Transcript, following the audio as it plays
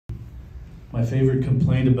My favorite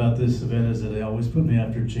complaint about this event is that they always put me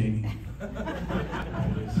after Jamie.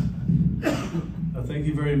 Always. Thank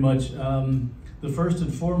you very much. The first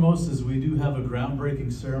and foremost is we do have a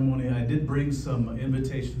groundbreaking ceremony. I did bring some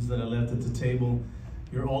invitations that I left at the table.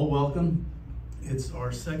 You're all welcome. It's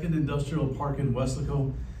our second industrial park in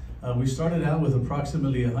Weslaco. We started out with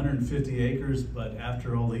approximately 150 acres, but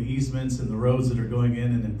after all the easements and the roads that are going in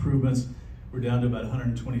and improvements, we're down to about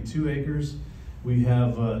 122 acres. We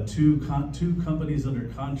have two companies under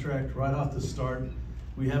contract right off the start.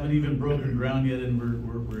 We haven't even broken ground yet,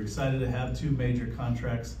 and we're excited to have two major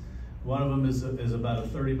contracts. One of them is about a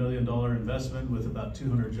 $30 million investment with about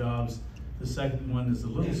 200 jobs. The second one is a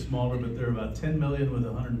little smaller, but they're about 10 million with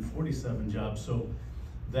 147 jobs. So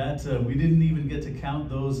that we didn't even get to count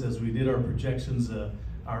those as we did our projections,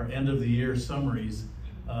 our end of the year summaries,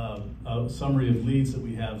 a summary of leads that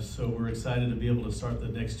we have. So we're excited to be able to start the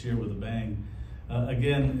next year with a bang.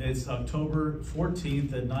 Again, it's October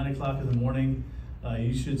 14th at 9 o'clock in the morning.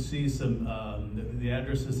 You should see some, the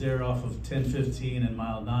address is there off of 1015 and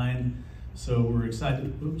mile 9. So we're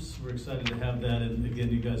excited, we're excited to have that. And again,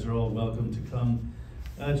 you guys are all welcome to come.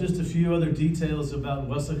 Just a few other details about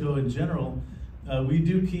Weslaco in general. We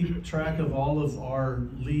do keep track of all of our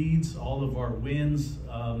leads, all of our wins.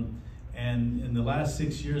 And in the last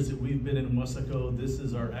 6 years that we've been in Weslaco, this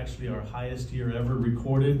is actually our highest year ever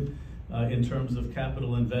recorded in terms of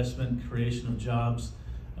capital investment, creation of jobs.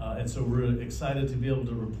 And so we're excited to be able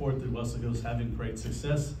to report that Weslaco is having great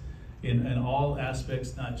success in all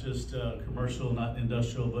aspects, not just commercial, not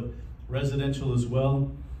industrial, but residential as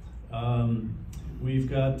well. We've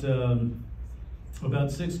got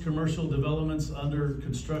about 6 commercial developments under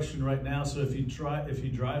construction right now. So if you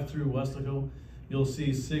drive through Weslaco, you'll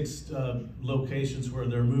see 6 locations where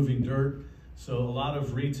they're moving dirt. So a lot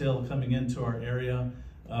of retail coming into our area.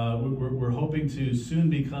 We're hoping to soon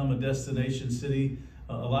become a destination city.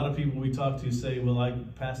 A lot of people we talk to say, well, I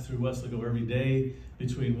pass through Weslaco every day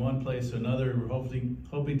between one place or another. We're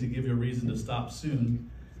hoping to give you a reason to stop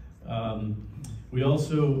soon. We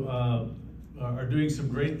also are doing some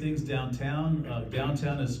great things downtown.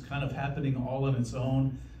 Downtown is kind of happening all on its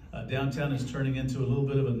own. Downtown is turning into a little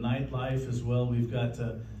bit of a nightlife as well. We've got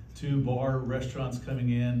 2 bar restaurants coming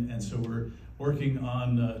in, and so we're working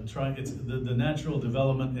on trying. It's the natural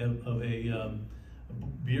development of a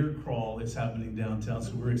beer crawl is happening downtown,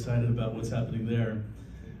 so we're excited about what's happening there.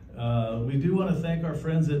 We do want to thank our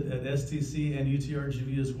friends at STC and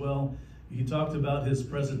UTRGV as well. He talked about his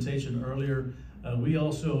presentation earlier. We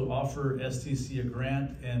also offer STC a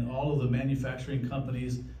grant, and all of the manufacturing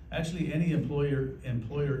companies, actually any employer in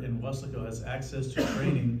Weslaco has access to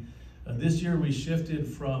training. This year we shifted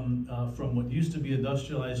from what used to be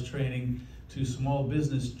industrialized training to small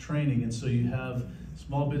business training, and so you have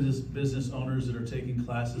small business owners that are taking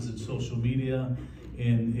classes in social media,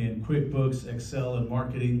 in QuickBooks, Excel, and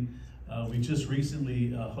marketing. We just recently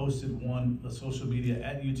hosted a social media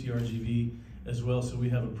at UTRGV as well, so we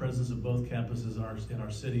have a presence of both campuses in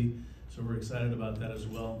our city, so we're excited about that as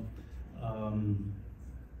well.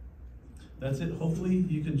 That's it. Hopefully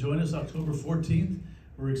you can join us October 14th.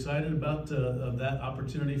 We're excited about that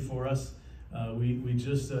opportunity for us. We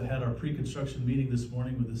just had our pre-construction meeting this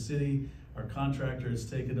morning with the city. Our contractor has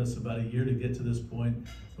taken us about a year to get to this point,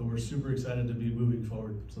 but we're super excited to be moving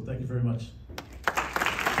forward. So thank you very much.